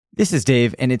This is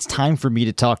Dave, and it's time for me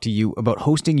to talk to you about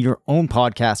hosting your own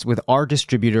podcast with our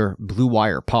distributor, Blue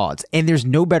Wire Pods. And there's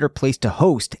no better place to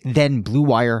host than Blue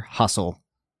Wire Hustle.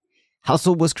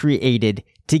 Hustle was created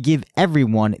to give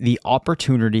everyone the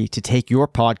opportunity to take your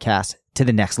podcast to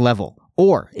the next level.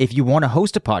 Or if you want to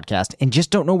host a podcast and just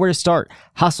don't know where to start,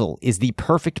 Hustle is the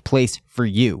perfect place for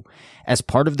you. As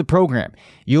part of the program,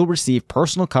 you'll receive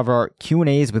personal cover art,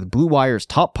 Q&As with Blue Wire's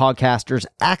top podcasters,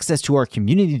 access to our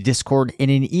community Discord, and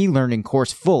an e-learning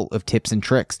course full of tips and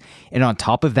tricks. And on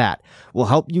top of that, we'll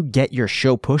help you get your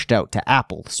show pushed out to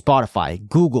Apple, Spotify,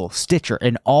 Google, Stitcher,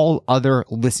 and all other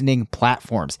listening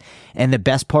platforms. And the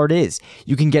best part is,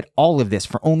 you can get all of this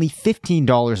for only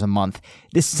 $15 a month,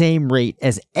 the same rate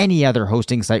as any other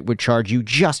hosting site would charge you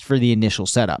just for the initial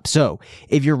setup. So,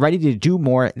 if you're ready to do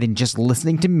more than just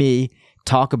listening to me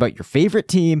talk about your favorite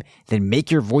team, then make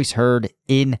your voice heard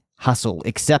in Hustle.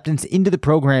 Acceptance into the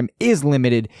program is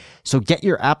limited, so get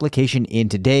your application in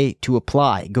today. To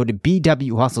apply, go to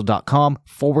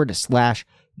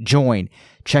bwhustle.com/join.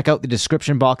 Check out the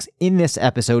description box in this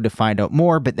episode to find out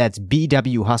more, but that's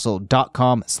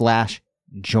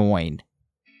bwhustle.com/join.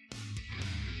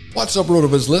 What's up,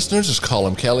 RotoViz listeners? It's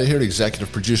Colin Kelly here, executive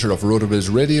producer of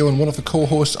RotoViz Radio and one of the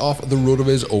co-hosts of the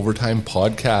RotoViz Overtime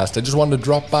podcast. I just wanted to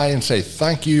drop by and say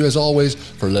thank you, as always,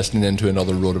 for listening in to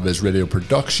another RotoViz Radio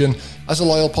production. As a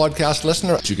loyal podcast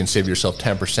listener, you can save yourself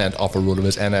 10% off a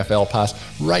RotoViz NFL pass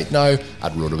right now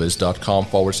at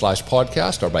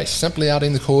rotoviz.com/podcast or by simply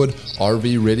adding the code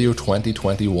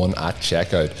RVRadio2021 at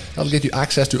checkout. That'll get you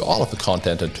access to all of the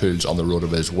content and tools on the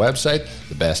RotoViz website,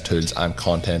 the best tools and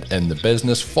content in the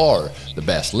business for the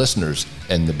best listeners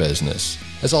in the business.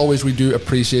 As always, we do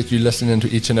appreciate you listening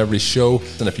to each and every show,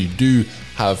 and if you do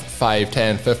have 5,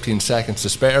 10, 15 seconds to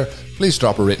spare, please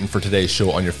drop a rating for today's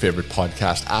show on your favorite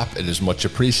podcast app. It is much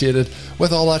appreciated.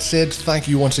 With all that said, thank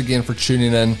you once again for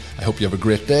tuning in. I hope you have a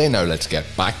great day. Now let's get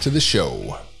back to the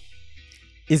show.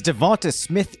 Is Devonta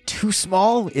Smith too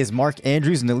small? Is Mark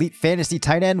Andrews an elite fantasy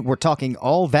tight end? We're talking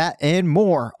all that and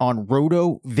more on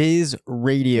RotoViz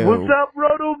Radio. What's up,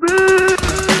 RotoViz?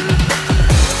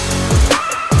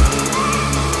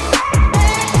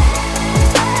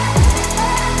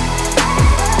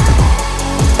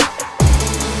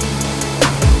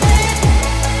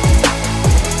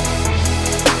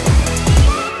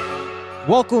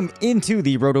 Welcome into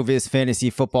the RotoViz Fantasy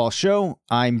Football Show.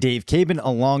 I'm Dave Cabin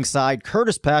alongside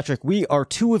Curtis Patrick. We are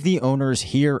two of the owners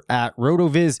here at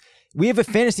RotoViz. We have a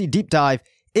fantasy deep dive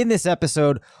in this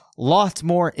episode. Lots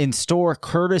more in store.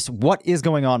 Curtis, what is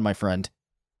going on, my friend?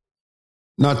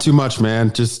 Not too much,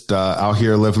 man. Just out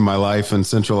here living my life in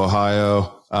Central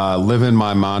Ohio. Living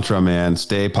my mantra, man.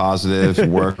 Stay positive,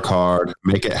 work hard,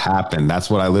 make it happen. That's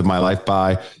what I live my life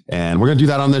by. And we're going to do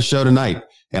that on this show tonight.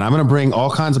 And I'm going to bring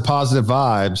all kinds of positive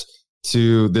vibes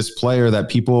to this player that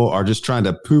people are just trying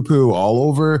to poo-poo all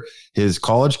over his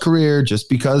college career just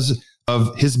because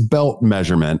of his belt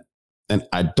measurement. And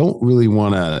I don't really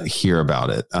want to hear about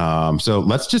it. So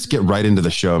let's just get right into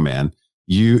the show, man.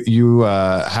 You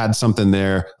had something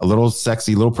there, a little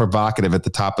sexy, a little provocative at the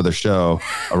top of the show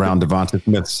around Devonta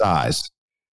Smith's size.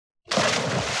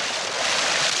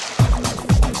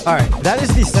 All right, that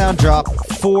is the sound drop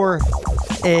for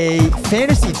a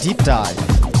fantasy deep dive.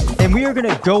 And we are going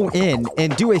to go in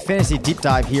and do a fantasy deep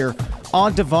dive here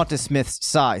on Devonta Smith's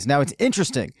size. Now, it's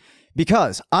interesting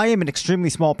because I am an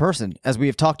extremely small person, as we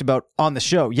have talked about on the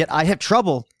show, yet I have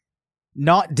trouble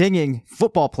not dinging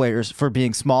football players for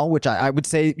being small, which I would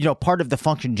say, part of the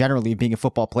function generally of being a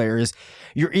football player is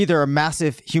you're either a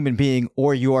massive human being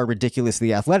or you are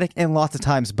ridiculously athletic, and lots of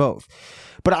times both.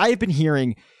 But I have been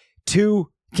hearing two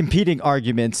competing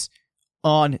arguments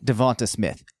on Devonta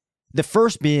Smith. The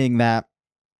first being that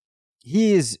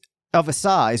he is of a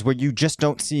size where you just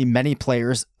don't see many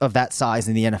players of that size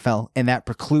in the NFL, and that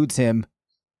precludes him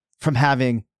from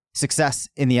having success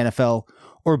in the NFL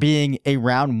or being a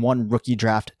round one rookie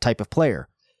draft type of player.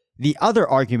 The other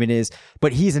argument is,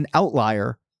 but he's an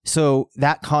outlier, so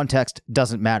that context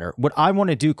doesn't matter. What I want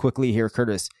to do quickly here,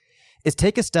 Curtis, is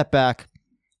take a step back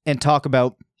and talk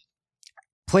about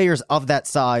players of that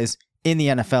size in the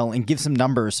NFL and give some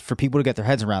numbers for people to get their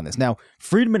heads around this. Now,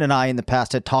 Friedman and I in the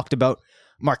past had talked about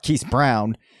Marquise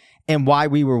Brown and why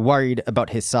we were worried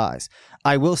about his size.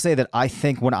 I will say that I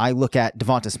think when I look at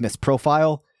Devonta Smith's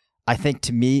profile, I think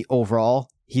to me overall,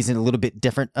 he's in a little bit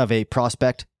different of a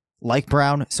prospect like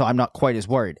Brown, so I'm not quite as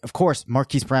worried. Of course,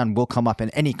 Marquise Brown will come up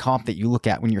in any comp that you look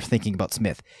at when you're thinking about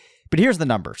Smith. But here's the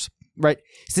numbers, right?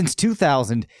 Since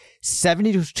 2000,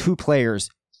 72 players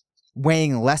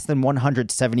weighing less than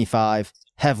 175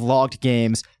 have logged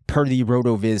games per the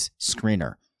RotoViz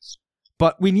screener.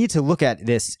 But we need to look at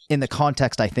this in the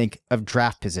context, I think, of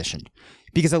draft position.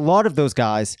 Because a lot of those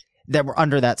guys that were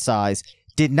under that size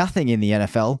did nothing in the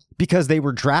NFL because they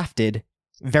were drafted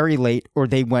very late or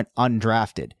they went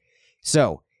undrafted.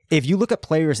 So if you look at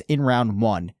players in round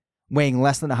 1 weighing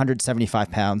less than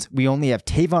 175 pounds, we only have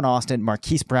Tavon Austin,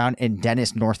 Marquise Brown, and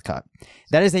Dennis Northcutt.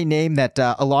 That is a name that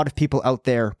a lot of people out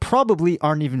there probably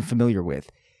aren't even familiar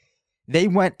with. They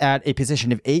went at a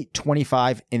position of 8,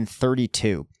 25, and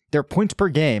 32. Their points per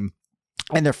game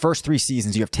in their first 3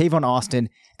 seasons, you have Tavon Austin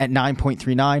at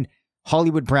 9.39,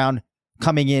 Hollywood Brown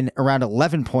coming in around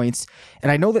 11 points.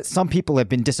 And I know that some people have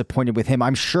been disappointed with him.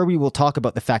 I'm sure we will talk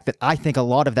about the fact that I think a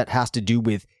lot of that has to do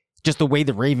with just the way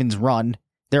the Ravens run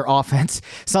their offense,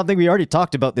 something we already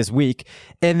talked about this week.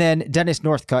 And then Dennis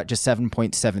Northcutt, just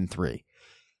 7.73.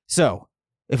 So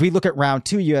if we look at round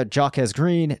 2, you had Jaquez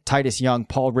Green, Titus Young,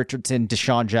 Paul Richardson,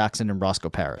 Deshaun Jackson, and Roscoe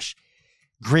Parrish.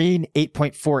 Green,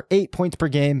 8.48 points per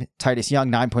game. Titus Young,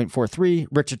 9.43.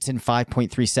 Richardson,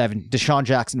 5.37. Deshaun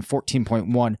Jackson,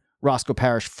 14.1. Roscoe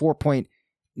Parrish,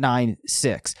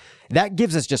 4.96. That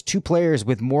gives us just 2 players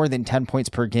with more than 10 points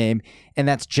per game, and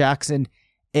that's Jackson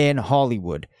and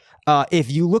Hollywood.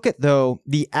 If you look at, though,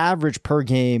 the average per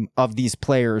game of these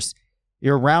players,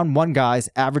 your round 1 guys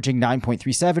averaging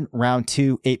 9.37, round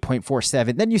 2,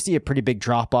 8.47. Then you see a pretty big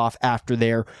drop-off after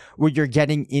there where you're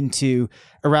getting into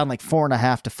around like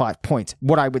 4.5 to 5 points.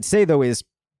 What I would say, though, is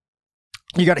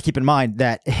you got to keep in mind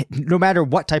that no matter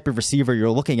what type of receiver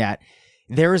you're looking at,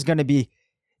 there is going to be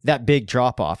that big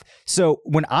drop-off. So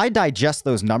when I digest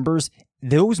those numbers,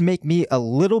 those make me a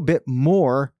little bit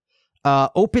more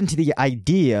open to the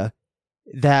idea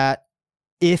that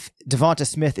if Devonta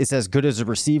Smith is as good as a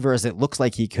receiver as it looks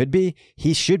like he could be,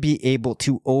 he should be able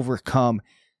to overcome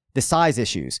the size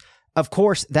issues. Of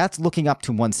course, that's looking up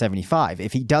to 175.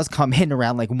 If he does come in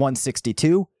around like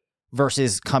 162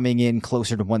 versus coming in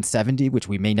closer to 170, which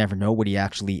we may never know what he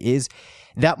actually is,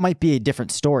 that might be a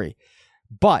different story.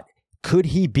 But could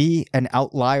he be an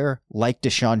outlier like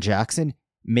Deshaun Jackson?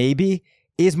 Maybe.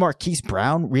 Is Marquise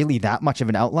Brown really that much of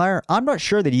an outlier? I'm not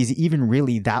sure that he's even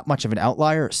really that much of an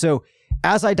outlier. So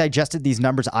as I digested these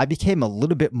numbers, I became a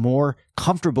little bit more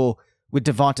comfortable with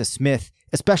Devonta Smith,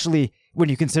 especially when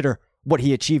you consider what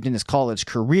he achieved in his college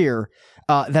career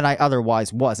than I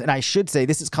otherwise was. And I should say,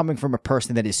 this is coming from a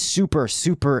person that is super,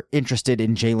 super interested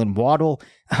in Jalen Waddle.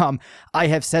 I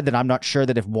have said that I'm not sure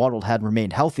that if Waddle had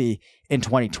remained healthy in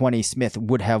 2020, Smith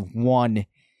would have won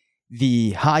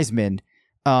the Heisman.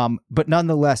 But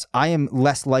nonetheless, I am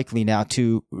less likely now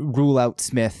to rule out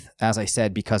Smith, as I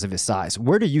said, because of his size.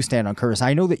 Where do you stand on Curtis?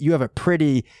 I know that you have a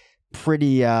pretty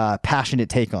passionate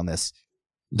take on this.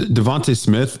 Devonta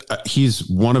Smith, he's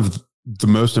one of the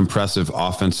most impressive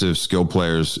offensive skill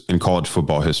players in college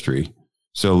football history.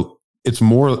 So it's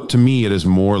more, to me, it is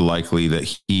more likely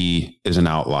that he is an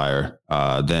outlier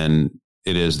than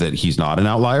it is that he's not an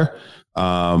outlier.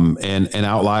 And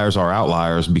outliers are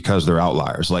outliers because they're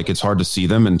outliers. Like, it's hard to see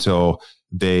them until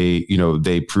they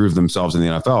prove themselves in the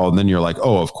NFL. And then you're like,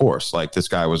 oh, of course, like, this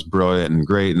guy was brilliant and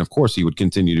great. And of course he would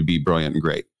continue to be brilliant and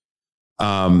great.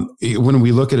 When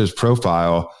we look at his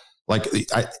profile, like,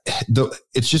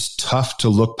 it's just tough to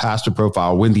look past a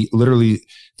profile when literally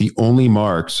the only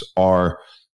marks are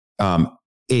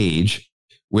age,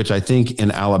 which I think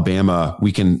in Alabama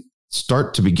we can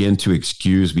start to begin to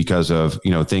excuse because of,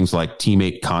 things like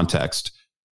teammate context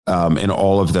and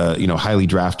all of the, highly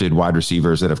drafted wide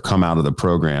receivers that have come out of the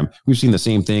program. We've seen the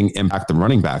same thing impact the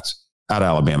running backs at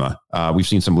Alabama. We've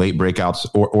seen some late breakouts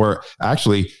or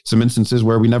actually some instances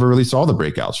where we never really saw the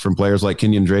breakouts from players like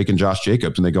Kenyon Drake and Josh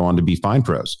Jacobs, and they go on to be fine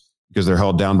pros because they're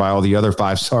held down by all the other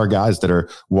 5-star guys that are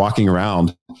walking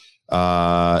around,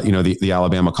 the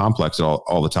Alabama complex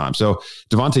all the time. So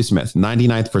Devonta Smith,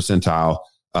 99th percentile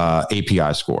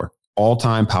API score,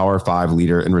 all-time Power 5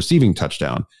 leader in receiving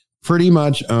touchdown, pretty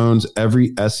much owns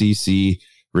every SEC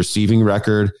receiving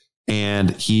record. And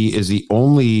he is the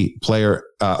only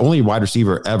wide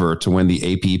receiver ever to win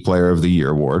the AP Player of the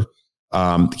Year award.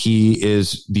 He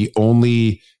is the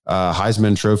only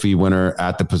Heisman Trophy winner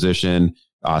at the position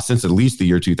since at least the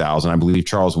year 2000. I believe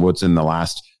Charles Woodson, the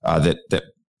last that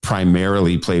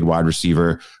primarily played wide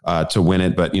receiver to win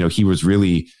it. But, he was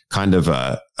really kind of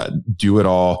a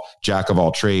do-it-all, jack of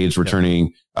all trades,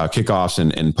 returning kickoffs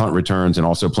and punt returns and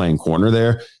also playing corner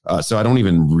there. So I don't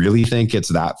even really think it's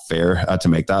that fair to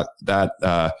make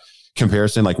that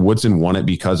comparison. Like, Woodson won it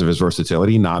because of his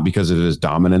versatility, not because of his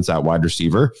dominance at wide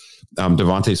receiver.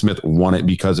 Devonta Smith won it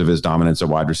because of his dominance at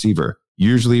wide receiver.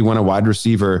 Usually when a wide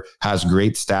receiver has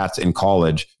great stats in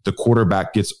college, the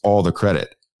quarterback gets all the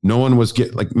credit. No one was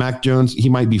like Mac Jones. He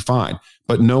might be fine,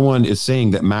 but no one is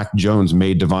saying that Mac Jones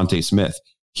made Devontae Smith.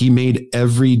 He made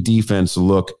every defense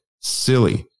look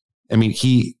silly. I mean,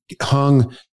 he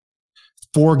hung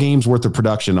 4 games worth of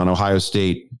production on Ohio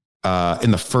State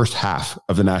in the first half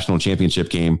of the national championship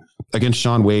game against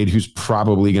Sean Wade, who's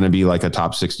probably going to be like a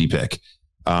top 60 pick.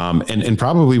 And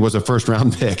probably was a first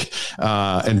round pick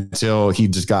until he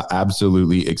just got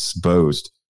absolutely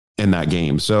exposed in that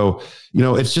game. So,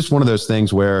 it's just one of those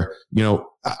things where,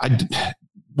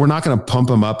 we're not going to pump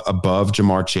him up above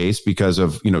Jamar Chase because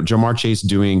of, Jamar Chase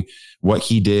doing what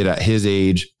he did at his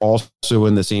age, also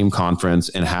in the same conference,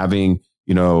 and having,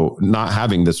 not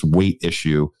having this weight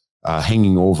issue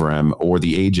hanging over him or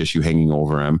the age issue hanging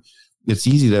over him. It's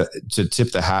easy to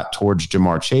tip the hat towards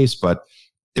Jamar Chase, but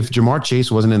if Jamar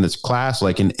Chase wasn't in this class,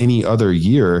 like in any other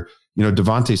year,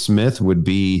 Devontae Smith would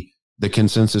be the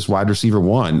consensus wide receiver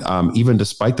 1, even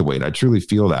despite the weight. I truly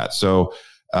feel that. So,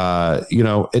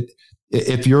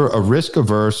 if you're a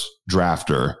risk-averse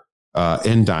drafter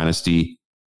in Dynasty,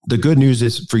 the good news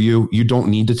is for you, you don't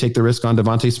need to take the risk on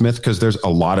Devontae Smith because there's a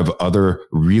lot of other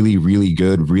really, really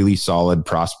good, really solid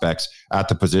prospects at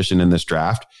the position in this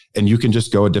draft, and you can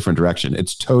just go a different direction.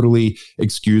 It's totally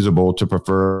excusable to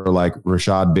prefer like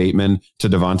Rashad Bateman to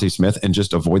Devontae Smith and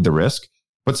just avoid the risk.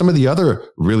 But some of the other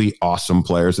really awesome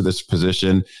players at this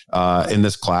position in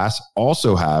this class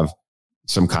also have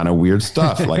some kind of weird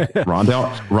stuff, like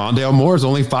Rondale Moore is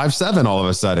only 5'7" all of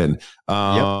a sudden.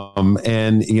 And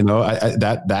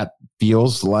that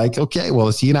feels like, okay, well,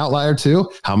 is he an outlier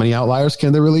too? How many outliers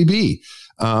can there really be?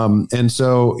 And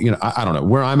so, I don't know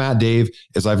where I'm at, Dave,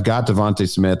 is I've got Devontae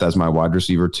Smith as my wide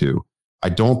receiver 2. I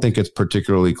don't think it's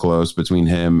particularly close between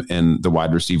him and the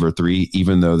wide receiver 3,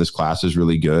 even though this class is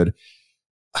really good.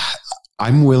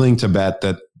 I'm willing to bet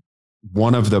that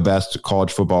one of the best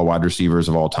college football wide receivers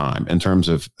of all time in terms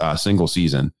of single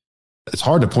season. It's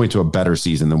hard to point to a better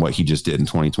season than what he just did in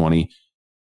 2020.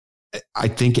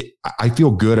 I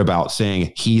feel good about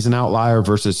saying he's an outlier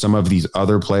versus some of these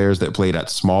other players that played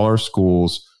at smaller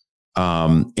schools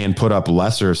and put up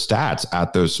lesser stats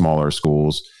at those smaller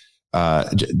schools.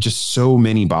 Just so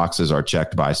many boxes are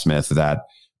checked by Smith that,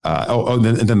 and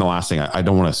then the last thing, I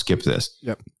don't want to skip this.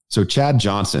 Yep. So Chad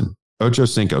Johnson, Ocho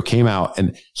Cinco, came out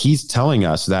and he's telling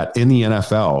us that in the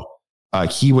NFL,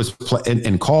 he was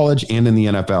in college and in the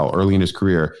NFL early in his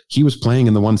career, he was playing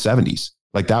in the 170s.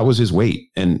 Like that was his weight.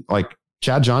 And like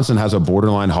Chad Johnson has a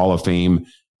borderline Hall of Fame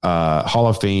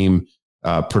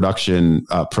production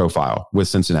profile with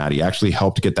Cincinnati. Actually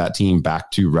helped get that team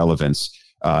back to relevance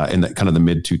in the kind of the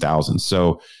mid 2000s.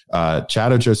 So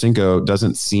Chad Ochocinco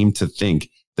doesn't seem to think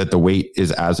that the weight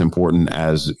is as important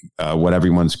as what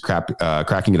everyone's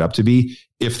cracking it up to be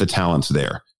if the talent's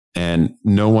there. And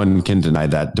no one can deny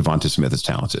that Devonta Smith is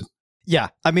talented. Yeah,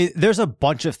 I mean, there's a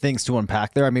bunch of things to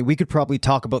unpack there. I mean, we could probably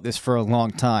talk about this for a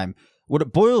long time. What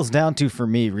it boils down to for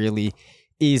me, really,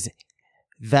 is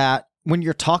that when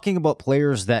you're talking about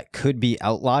players that could be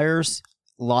outliers,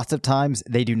 lots of times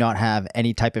they do not have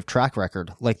any type of track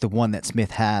record like the one that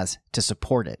Smith has to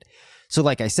support it. So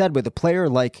like I said, with a player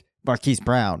like Marquise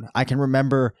Brown, I can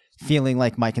remember feeling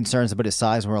like my concerns about his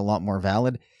size were a lot more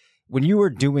valid. When you were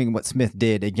doing what Smith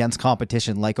did against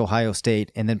competition like Ohio State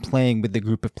and then playing with the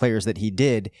group of players that he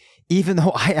did, even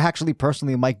though I actually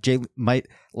personally might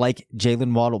like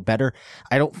Jalen Waddle better,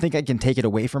 I don't think I can take it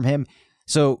away from him.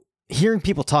 So hearing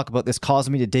people talk about this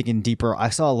caused me to dig in deeper. I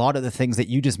saw a lot of the things that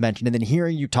you just mentioned, and then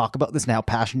hearing you talk about this and how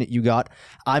passionate you got,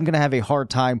 I'm going to have a hard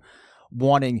time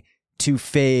wanting to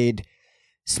fade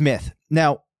Smith.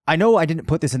 Now, I know I didn't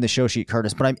put this in the show sheet,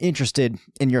 Curtis, but I'm interested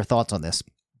in your thoughts on this.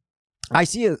 I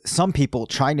see some people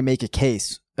trying to make a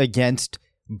case against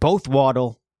both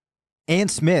Waddle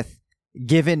and Smith,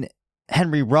 given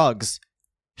Henry Ruggs'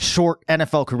 short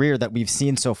NFL career that we've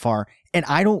seen so far. And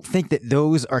I don't think that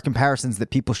those are comparisons that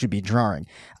people should be drawing.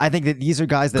 I think that these are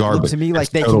guys that look to me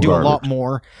like they can do a lot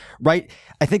more, right?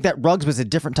 I think that Ruggs was a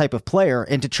different type of player,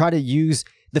 and to try to use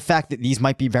the fact that these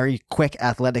might be very quick,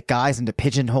 athletic guys and to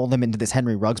pigeonhole them into this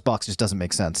Henry Ruggs box just doesn't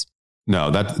make sense.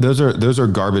 No, those are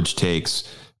garbage takes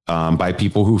by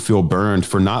people who feel burned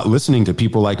for not listening to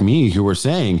people like me who were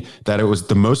saying that it was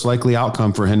the most likely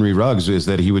outcome for Henry Ruggs is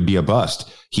that he would be a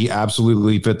bust. He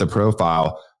absolutely fit the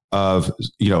profile of,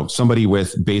 somebody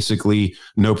with basically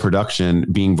no production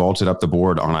being vaulted up the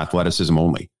board on athleticism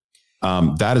only.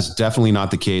 That is definitely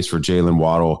not the case for Jalen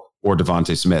Waddle or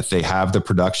Devonta Smith. They have the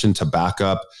production to back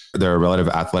up their relative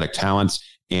athletic talents.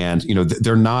 And,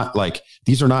 they're not like,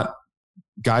 these are not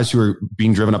guys who are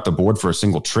being driven up the board for a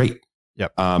single trait.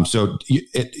 Yep. So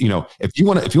if you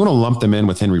want to lump them in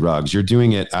with Henry Ruggs, you're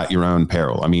doing it at your own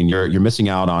peril. I mean, you're missing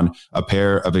out on a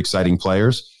pair of exciting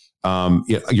players.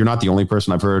 You're not the only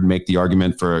person I've heard make the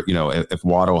argument for, if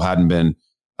Waddle hadn't been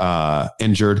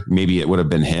injured, maybe it would have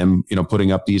been him,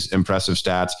 putting up these impressive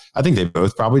stats. I think they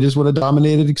both probably just would have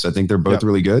dominated because I think they're both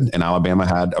really good. And Alabama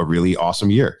had a really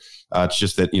awesome year. It's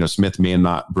just that, Smith may have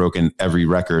not broken every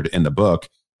record in the book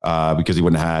because he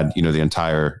wouldn't have had, the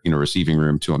entire, receiving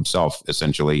room to himself,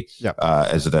 essentially,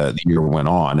 as the year went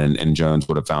on. And Jones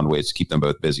would have found ways to keep them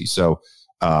both busy. So,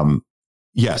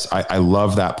 yes, I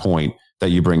love that point that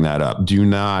you bring that up. Do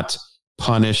not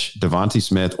punish Devontae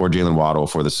Smith or Jalen Waddle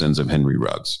for the sins of Henry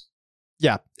Ruggs.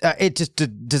 Yeah, it just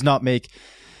does not make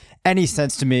any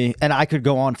sense to me. And I could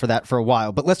go on for that for a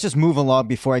while, but let's just move along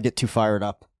before I get too fired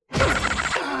up.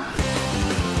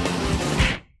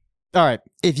 All right.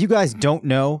 If you guys don't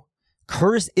know,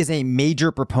 Curtis is a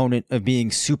major proponent of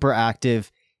being super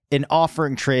active in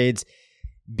offering trades,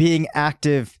 being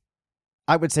active,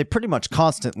 I would say pretty much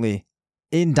constantly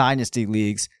in dynasty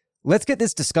leagues. Let's get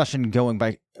this discussion going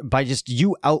by just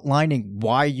you outlining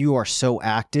why you are so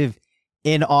active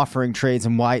in offering trades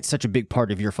and why it's such a big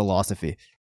part of your philosophy.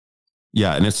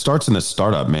 Yeah, and it starts in the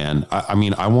startup, man. I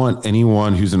mean, I want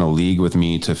anyone who's in a league with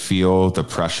me to feel the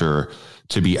pressure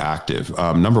to be active.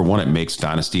 Number one, it makes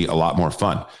Dynasty a lot more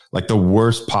fun. Like the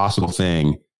worst possible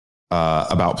thing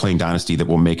about playing Dynasty that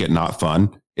will make it not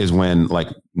fun is when like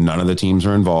none of the teams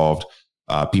are involved.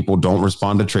 People don't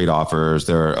respond to trade offers.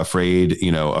 They're afraid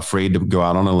to go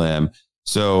out on a limb.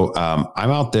 So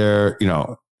I'm out there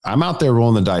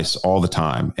rolling the dice all the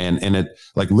time. And it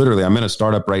like literally, I'm in a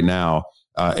startup right now.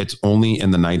 It's only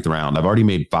in the 9th round. I've already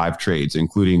made 5 trades,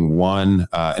 including one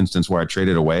instance where I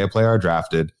traded away a player I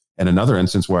drafted and another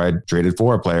instance where I traded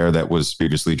for a player that was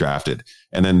previously drafted.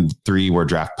 And then 3 were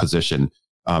draft position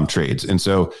trades. And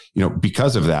so,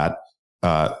 because of that,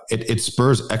 it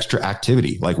spurs extra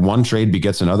activity. Like one trade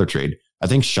begets another trade. I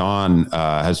think Sean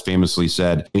has famously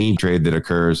said any trade that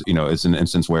occurs, is an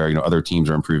instance where, other teams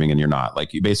are improving and you're not. Like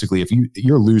basically, if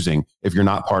you're losing, if you're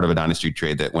not part of a dynasty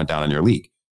trade that went down in your league,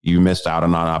 you missed out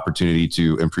on an opportunity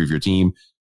to improve your team.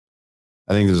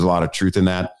 I think there's a lot of truth in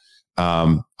that.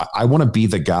 I want to be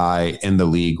the guy in the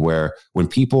league where when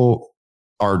people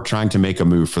are trying to make a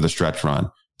move for the stretch run,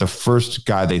 the first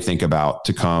guy they think about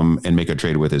to come and make a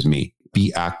trade with is me.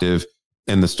 Be active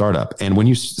in the startup. And when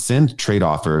you send trade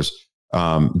offers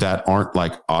that aren't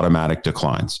like automatic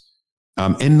declines,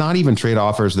 and not even trade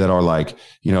offers that are like,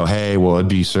 hey, well, it'd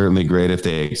be certainly great if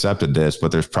they accepted this,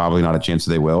 but there's probably not a chance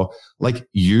that they will. Like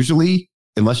usually,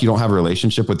 unless you don't have a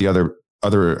relationship with the other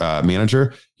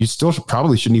manager, you still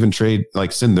probably shouldn't even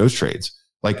send those trades.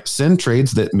 Like send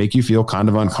trades that make you feel kind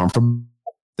of uncomfortable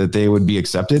that they would be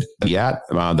accepted. Yeah,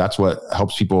 that's what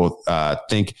helps people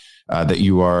think that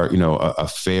you are, a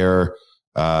fair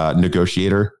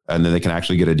negotiator, and then they can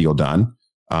actually get a deal done.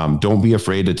 Don't be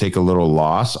afraid to take a little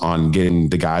loss on getting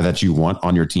the guy that you want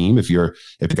on your team. If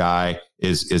the guy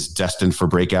is destined for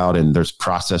breakout and there's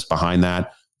process behind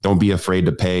that, don't be afraid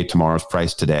to pay tomorrow's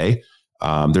price today.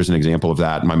 There's an example of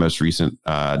that in my most recent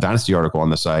Dynasty article on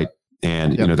the site.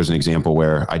 And, there's an example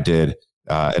where I did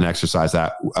an exercise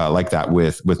that like that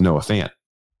with Noah Fant.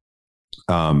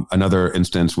 Another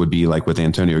instance would be like with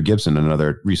Antonio Gibson,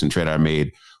 another recent trade I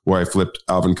made where I flipped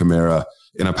Alvin Kamara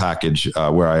in a package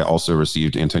where I also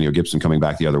received Antonio Gibson coming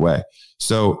back the other way.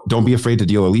 So don't be afraid to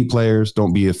deal elite players.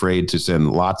 Don't be afraid to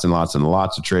send lots and lots and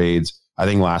lots of trades. I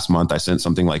think last month I sent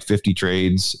something like 50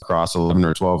 trades across 11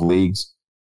 or 12 leagues.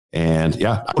 And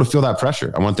yeah, I want to feel that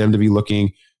pressure. I want them to be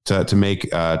looking to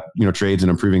make trades and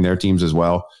improving their teams as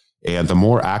well. And the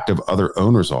more active other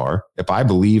owners are, if I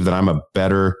believe that I'm a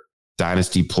better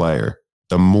dynasty player,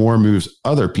 the more moves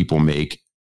other people make,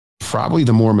 probably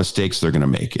the more mistakes they're going to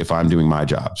make if I'm doing my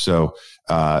job. So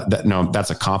that's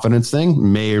a confidence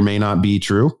thing, may or may not be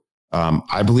true.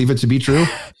 I believe it to be true.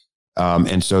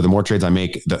 And so the more trades I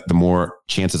make, the more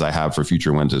chances I have for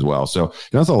future wins as well. So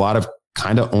that's a lot of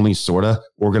kind of only sort of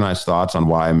organized thoughts on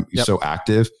why I'm so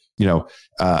active.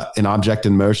 An object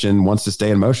in motion wants to stay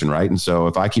in motion, right? And so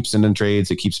if I keep sending trades,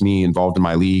 it keeps me involved in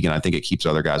my league, and I think it keeps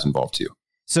other guys involved too.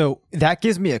 So that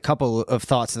gives me a couple of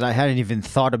thoughts that I hadn't even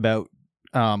thought about,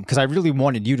 because I really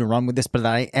wanted you to run with this, but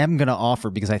I am going to offer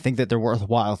because I think that they're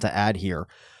worthwhile to add here.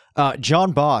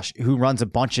 John Bosch, who runs a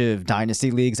bunch of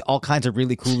dynasty leagues, all kinds of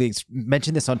really cool leagues,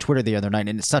 mentioned this on Twitter the other night,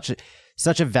 and it's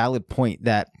such a valid point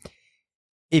that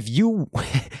if you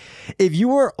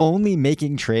are only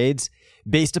making trades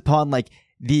based upon like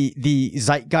the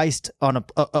zeitgeist on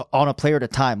a player at a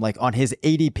time, like on his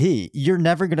ADP, you're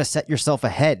never going to set yourself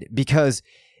ahead because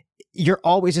you're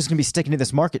always just going to be sticking to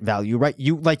this market value, right?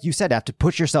 You, like you said, have to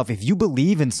push yourself. If you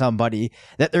believe in somebody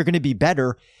that they're going to be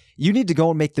better, you need to go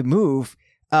and make the move,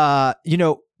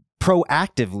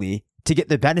 proactively to get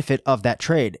the benefit of that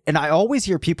trade. And I always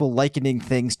hear people likening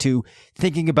things to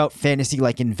thinking about fantasy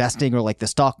like investing or like the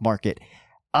stock market.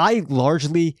 I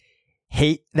largely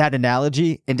hate that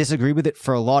analogy and disagree with it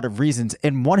for a lot of reasons.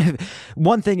 And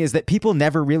one thing is that people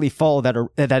never really follow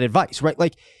that advice, right?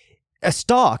 Like a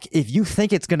stock, if you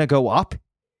think it's going to go up,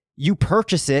 you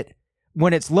purchase it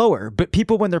when it's lower. But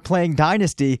people, when they're playing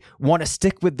Dynasty, want to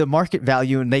stick with the market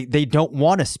value and they don't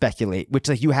want to speculate, which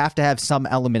like you have to have some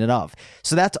element of.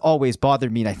 So that's always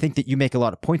bothered me. And I think that you make a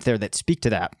lot of points there that speak to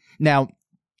that. Now,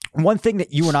 one thing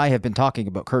that you and I have been talking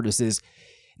about, Curtis, is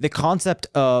the concept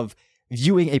of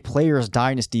viewing a player's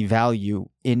dynasty value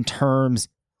in terms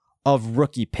of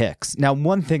rookie picks. Now,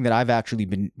 one thing that I've actually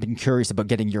been curious about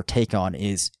getting your take on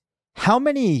is how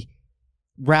many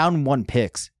round one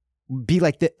picks be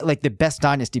like the best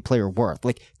dynasty player worth?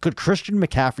 Like, could Christian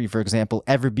McCaffrey, for example,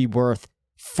 ever be worth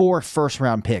 4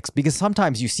 first-round picks? Because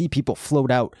sometimes you see people float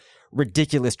out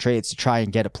ridiculous trades to try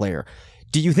and get a player.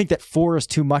 Do you think that 4 is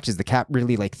too much? Is the cap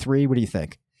really like 3? What do you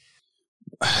think?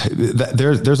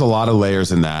 There's a lot of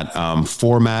layers in that.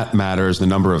 Format matters. The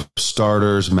number of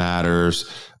starters matters.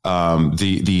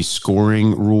 The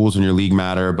scoring rules in your league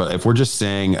matter. But if we're just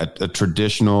saying a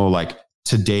traditional, like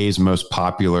today's most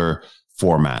popular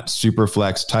format,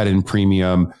 Superflex, tight end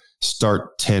premium,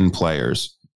 start 10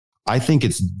 players, I think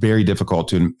it's very difficult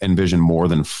to envision more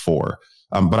than 4.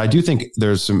 But I do think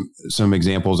there's some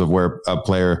examples of where a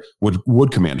player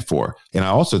would command 4. And I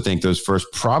also think those first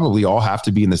probably all have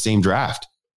to be in the same draft.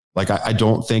 Like, I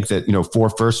don't think that, 4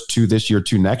 first, 2 this year,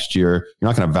 2 next year, you're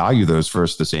not going to value those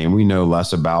first the same. We know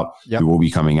less about who will be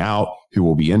coming out, who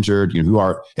will be injured,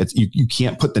 you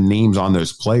can't put the names on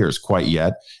those players quite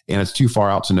yet. And it's too far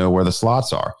out to know where the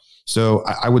slots are. So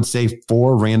I would say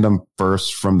 4 random firsts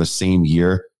from the same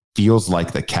year feels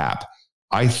like the cap.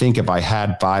 I think if I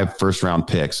had 5 first-round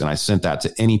picks and I sent that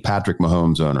to any Patrick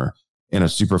Mahomes owner in a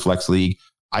super flex league,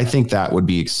 I think that would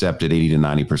be accepted 80 to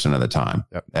 90% of the time.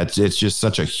 Yep. It's just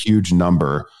such a huge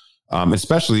number,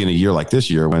 especially in a year like this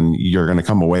year when you're going to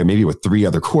come away maybe with 3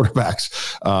 other quarterbacks,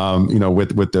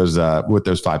 with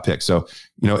those 5 picks. So,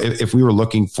 if we were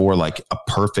looking for like a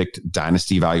perfect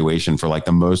dynasty valuation for like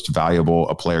the most valuable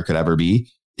a player could ever be,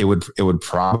 it would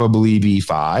probably be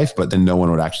 5, but then no one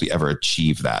would actually ever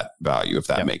achieve that value, if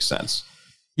that makes sense.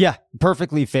 Yeah,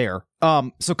 perfectly fair.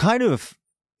 So kind of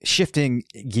shifting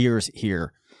gears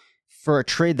here for a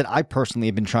trade that I personally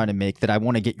have been trying to make that I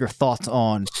want to get your thoughts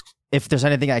on, if there's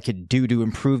anything I could do to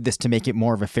improve this to make it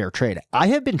more of a fair trade. I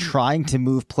have been trying to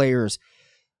move players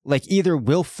like either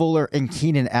Will Fuller and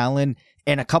Keenan Allen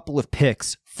and a couple of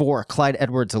picks for Clyde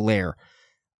Edwards-Helaire.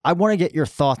 I want to get your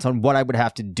thoughts on what I would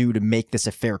have to do to make this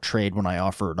a fair trade when I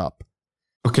offer it up.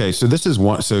 Okay, so this is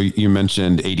one. So you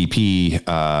mentioned ADP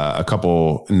a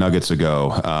couple nuggets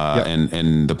ago,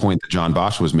 and the point that John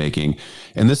Bosch was making,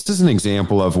 and this is an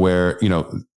example of where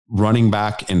running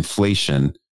back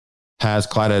inflation has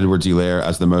Clyde Edwards-Helaire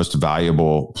as the most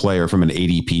valuable player from an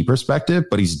ADP perspective,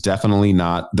 but he's definitely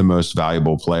not the most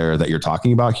valuable player that you're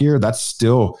talking about here. That's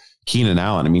still Keenan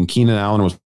Allen. I mean, Keenan Allen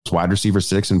was wide receiver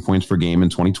 6 in points per game in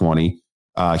 2020.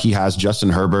 He has Justin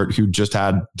Herbert, who just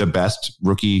had the best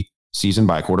rookie season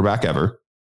by a quarterback ever.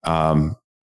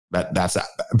 That's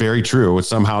very true. It's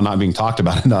somehow not being talked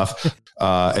about enough.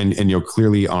 And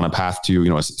clearly on a path to,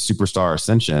 a superstar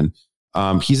ascension.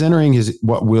 He's entering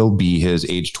what will be his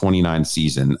age 29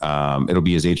 season. It'll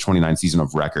be his age 29 season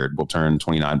of record. Will turn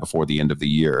 29 before the end of the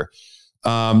year.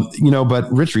 But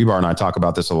Rich Rebar and I talk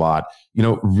about this a lot,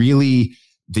 really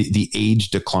the age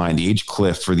decline, the age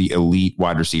cliff for the elite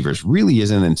wide receivers really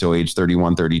isn't until age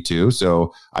 31, 32.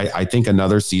 So I think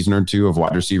another season or 2 of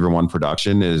wide receiver 1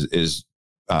 production is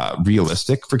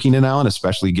realistic for Keenan Allen,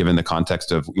 especially given the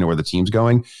context of, where the team's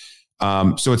going.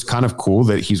 So it's kind of cool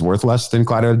that he's worth less than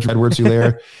Clyde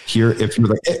Edwards-Helaire here. If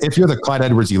you're the Clyde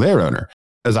Edwards-Helaire owner,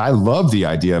 because I love the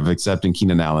idea of accepting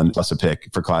Keenan Allen plus a pick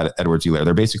for Clyde Edwards-Helaire.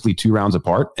 They're basically 2 rounds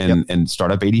apart and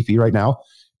startup ADP right now.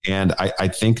 And I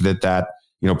think that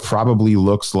probably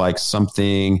looks like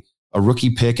something, a rookie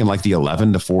pick in like the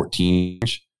 11 to 14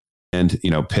 and,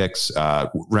 picks,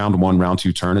 round 1, round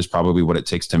 2 turn is probably what it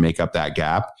takes to make up that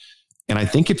gap. And I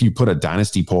think if you put a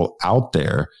dynasty poll out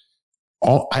there,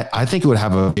 I think it would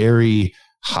have a very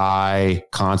high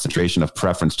concentration of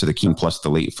preference to the Keenan plus the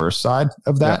late first side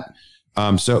of that.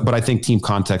 But I think team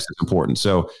context is important.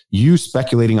 So you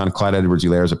speculating on Clyde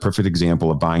Edwards-Helaire is a perfect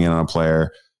example of buying in on a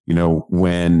player,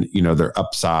 when, their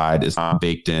upside is not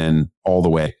baked in all the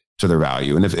way to their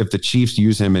value. And if the Chiefs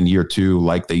use him in year 2,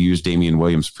 like they used Damian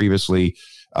Williams previously,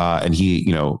 and he,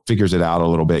 figures it out a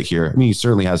little bit here. I mean, he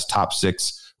certainly has top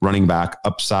 6 running back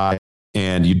upside.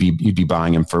 and you'd be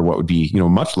buying him for what would be,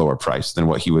 much lower price than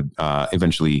what he would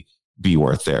eventually be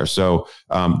worth there. So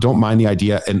don't mind the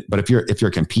idea. But if you're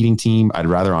a competing team, I'd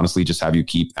rather honestly just have you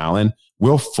keep Allen.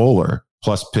 Will Fuller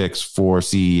plus picks for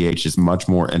CEH is much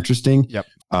more interesting. Yep.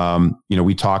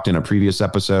 We talked in a previous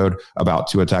episode about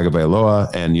Tua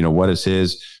Tagovailoa and, what does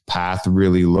his path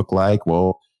really look like?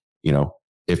 Well,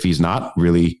 if he's not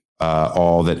really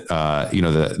all that,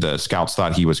 the scouts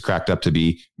thought he was cracked up to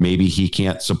be, maybe he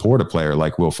can't support a player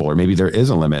like Will Fuller. Maybe there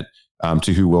is a limit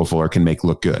to who Will Fuller can make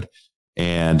look good.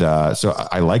 And so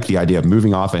I like the idea of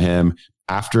moving off of him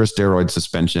after a steroid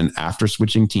suspension, after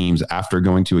switching teams, after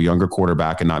going to a younger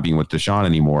quarterback and not being with Deshaun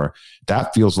anymore.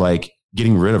 That feels like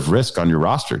getting rid of risk on your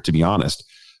roster, to be honest.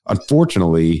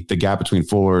 Unfortunately, the gap between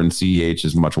Fuller and CEH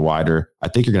is much wider. I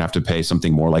think you're going to have to pay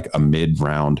something more like a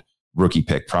mid-round rookie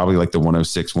pick, probably like the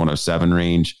 106, 107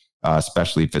 range,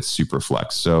 especially if it's super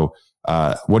flex. So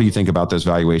what do you think about those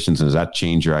valuations? And does that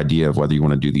change your idea of whether you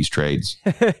want to do these trades?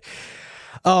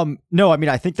 No, I mean,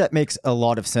 I think that makes a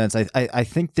lot of sense. I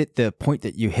think that the point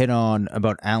that you hit on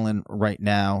about Allen right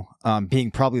now, being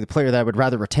probably the player that I would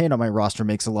rather retain on my roster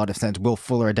makes a lot of sense. Will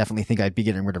Fuller, I definitely think I'd be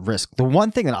getting rid of risk. The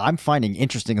one thing that I'm finding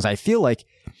interesting is I feel like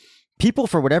people,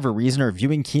 for whatever reason, are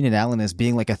viewing Keenan Allen as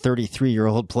being like a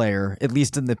 33-year-old player, at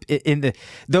least in the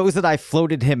those that I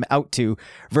floated him out to,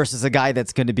 versus a guy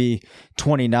that's going to be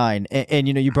 29. And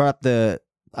you brought up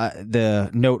the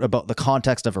note about the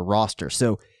context of a roster.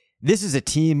 So this is a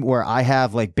team where I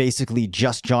have like basically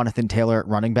just Jonathan Taylor at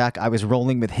running back. I was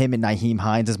rolling with him and Nyheim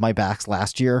Hines as my backs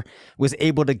last year. Was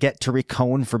able to get Tariq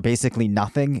Cohen for basically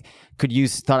nothing.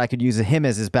 Thought I could use him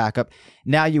as his backup.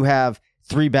 Now you have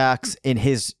 3 backs in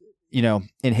his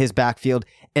backfield,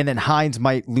 and then Hines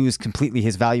might lose completely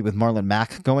his value with Marlon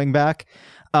Mack going back.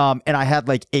 And I had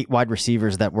like 8 wide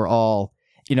receivers that were all,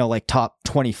 like top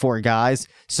 24 guys.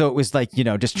 So it was like,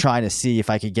 just trying to see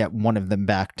if I could get one of them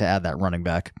back to add that running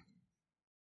back.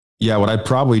 Yeah, what I'd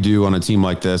probably do on a team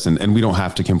like this, and we don't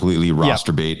have to completely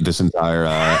roster bait this entire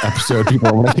episode. People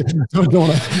don't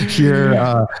want to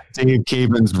hear Dave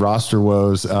Caven's roster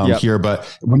woes here.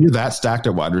 But when you're that stacked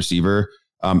at wide receiver,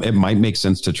 it might make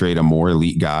sense to trade a more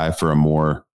elite guy for a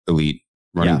more elite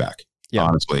running back. Yeah.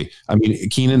 Honestly, I mean,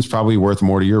 Keenan's probably worth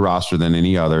more to your roster than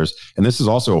any others. And this is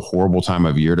also a horrible time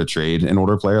of year to trade an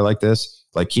older player like this.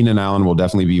 Like Keenan Allen will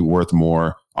definitely be worth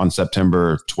more on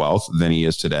September 12th than he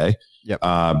is today. Yep.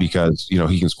 Because,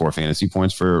 he can score fantasy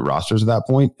points for rosters at that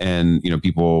point. And,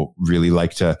 people really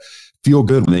like to feel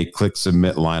good when they click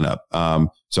submit lineup.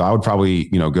 So I would probably,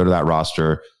 go to that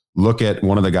roster, look at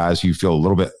one of the guys who you feel a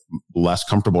little bit less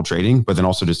comfortable trading, but then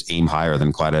also just aim higher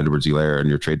than Clyde Edwards-Helaire in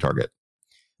your trade target.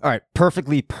 All right.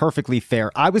 Perfectly fair.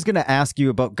 I was going to ask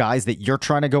you about guys that you're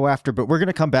trying to go after, but we're going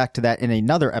to come back to that in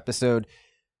another episode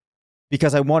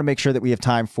because I want to make sure that we have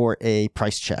time for a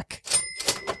price check.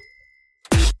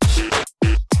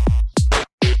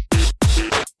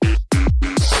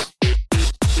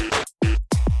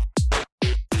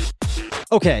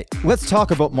 Okay, let's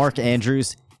talk about Mark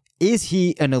Andrews. Is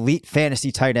he an elite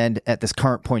fantasy tight end at this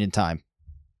current point in time?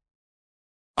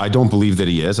 I don't believe that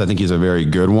he is. I think he's a very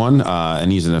good one,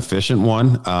 and he's an efficient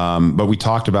one. But we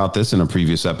talked about this in a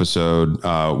previous episode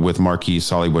with Marquise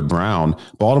Hollywood Brown.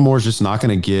 Baltimore's just not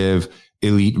going to give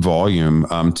elite volume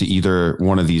to either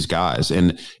one of these guys.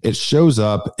 And it shows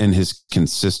up in his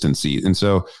consistency. And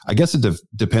so I guess it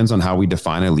depends on how we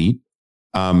define elite.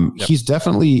 He's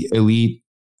definitely elite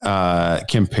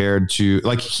compared to,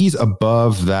 like, he's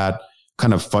above that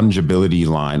kind of fungibility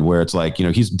line where it's like,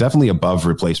 he's definitely above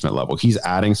replacement level. He's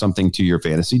adding something to your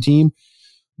fantasy team,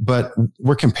 but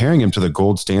we're comparing him to the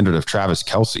gold standard of Travis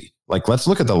Kelce. Like, let's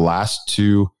look at the last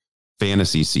 2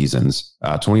 fantasy seasons,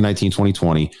 2019,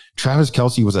 2020. Travis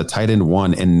Kelce was a tight end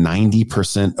 1 in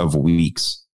 90% of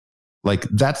weeks. Like,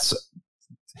 that's,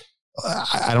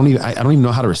 I don't even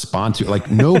know how to respond to it.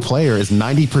 Like, no player is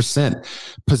 90%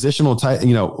 positional tight,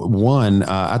 one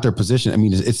at their position. I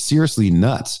mean, it's seriously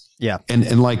nuts. Yeah.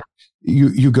 And like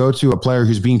you go to a player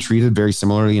who's being treated very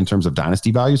similarly in terms of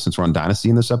dynasty value, since we're on dynasty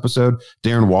in this episode,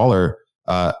 Darren Waller,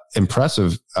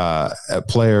 impressive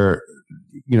player,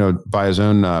 by his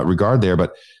own regard there,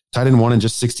 but tight end 1 in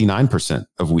just 69%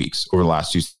 of weeks over the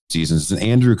last 2 seasons. And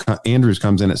Andrews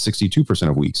comes in at 62%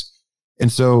 of weeks.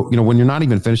 And so, when you're not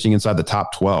even finishing inside the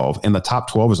top 12, and the top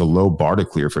 12 is a low bar to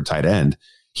clear for tight end,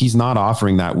 he's not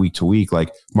offering that week to week.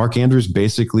 Like, Mark Andrews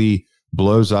basically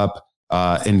blows up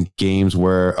in games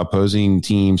where opposing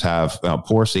teams have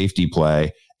poor safety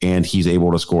play and he's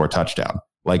able to score a touchdown.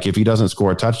 Like, if he doesn't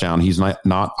score a touchdown, he's not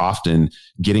often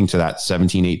getting to that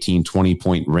 17, 18, 20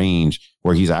 point range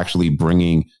where he's actually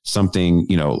bringing something,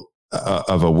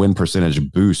 of a win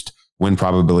percentage boost win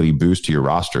probability boost to your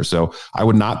roster. So I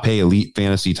would not pay elite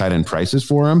fantasy tight end prices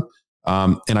for him.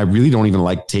 And I really don't even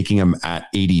like taking him at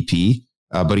ADP,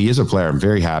 but he is a player I'm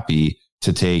very happy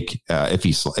to take if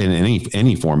he's in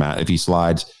any format, if he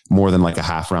slides more than like a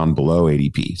half round below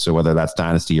ADP. So whether that's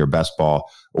dynasty or best ball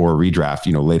or redraft,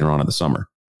 later on in the summer.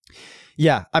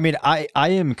 Yeah, I mean, I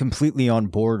am completely on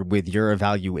board with your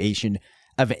evaluation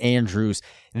of Andrews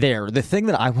there. The thing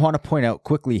that I want to point out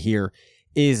quickly here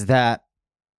is that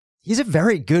he's a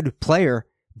very good player,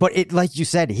 but like you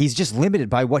said, he's just limited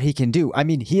by what he can do. I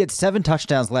mean, he had 7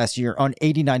 touchdowns last year on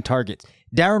 89 targets.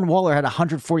 Darren Waller had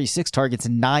 146 targets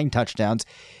and 9 touchdowns.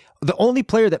 The only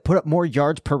player that put up more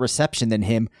yards per reception than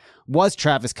him was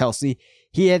Travis Kelce.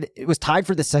 It was tied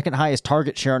for the second highest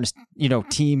target share on his,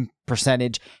 team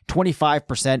percentage,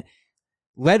 25%.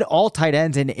 Led all tight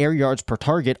ends in air yards per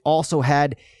target. Also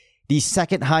had the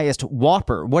second highest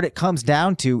Whopper. What it comes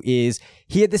down to is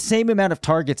he had the same amount of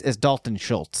targets as Dalton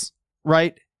Schultz,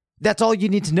 right? That's all you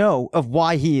need to know of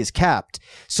why he is capped.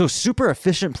 So super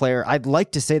efficient player. I'd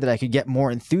like to say that I could get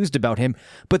more enthused about him,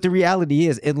 but the reality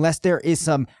is, unless there is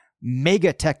some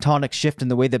mega tectonic shift in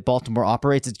the way that Baltimore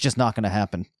operates, it's just not going to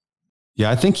happen.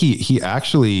 Yeah, I think he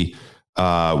actually he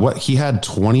had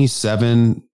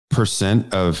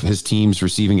 27% of his team's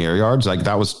receiving air yards. Like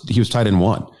he was tight end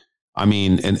 1. I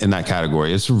mean, in that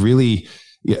category, it's really,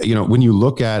 when you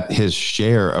look at his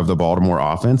share of the Baltimore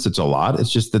offense, it's a lot.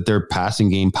 It's just that their passing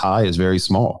game pie is very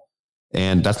small.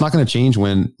 And that's not going to change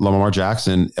when Lamar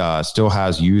Jackson still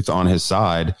has youth on his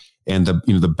side. And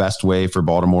the best way for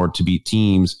Baltimore to beat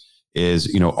teams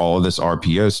is, all of this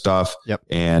RPO stuff. Yep.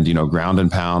 And, ground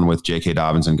and pound with J.K.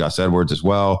 Dobbins and Gus Edwards as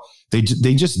well. They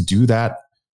just do that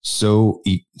so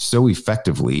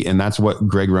effectively. And that's what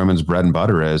Greg Roman's bread and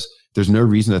butter is. There's no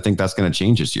reason to think that's going to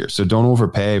change this year. So don't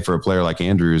overpay for a player like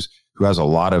Andrews, who has a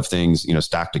lot of things,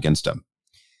 stacked against him.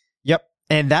 Yep.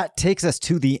 And that takes us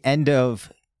to the end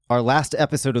of our last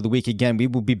episode of the week. Again, we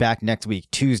will be back next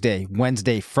week, Tuesday,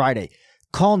 Wednesday, Friday.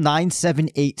 Call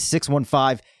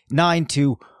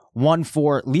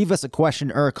 978-615-9214. Leave us a question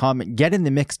or a comment. Get in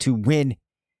the mix to win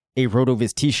a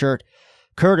RotoViz t-shirt.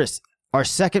 Curtis, our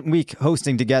second week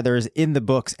hosting together is in the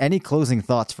books. Any closing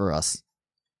thoughts for us?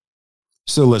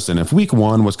 So listen, if week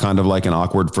 1 was kind of like an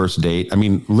awkward first date, I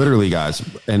mean, literally, guys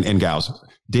and gals,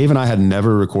 Dave and I had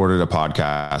never recorded a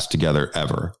podcast together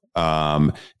ever.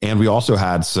 And we also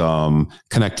had some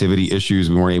connectivity issues.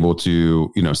 We weren't able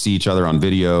to, see each other on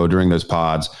video during those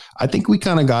pods. I think we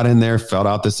kind of got in there, felt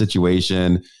out the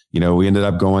situation. We ended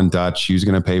up going Dutch. Who's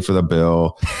going to pay for the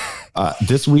bill?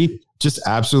 This week, just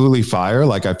absolutely fire.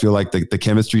 Like, I feel like the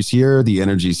chemistry's here. The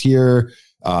energy's here.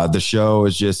 The show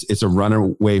is it's a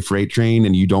runaway freight train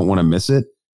and you don't want to miss it.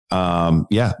 The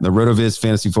RotoViz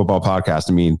Fantasy Football Podcast.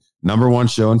 I mean, #1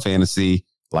 show in fantasy.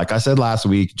 Like I said last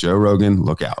week, Joe Rogan,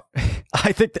 look out.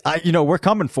 I think, we're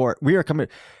coming for it. We are coming.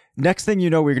 Next thing you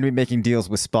know, we're going to be making deals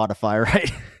with Spotify,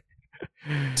 right?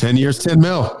 10 years, 10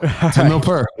 mil. 10 mil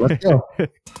per. Let's go.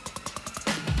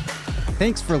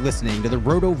 Thanks for listening to the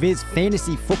RotoViz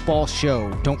Fantasy Football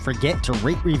Show. Don't forget to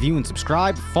rate, review, and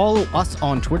subscribe. Follow us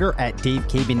on Twitter at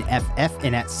DaveCabanFF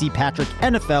and at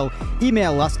CPatrickNFL.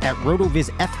 Email us at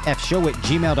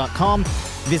rotovizffshow@gmail.com.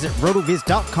 Visit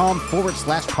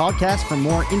rotoviz.com/podcast for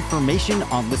more information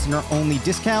on listener-only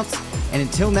discounts. And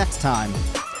until next time,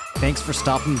 thanks for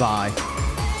stopping by.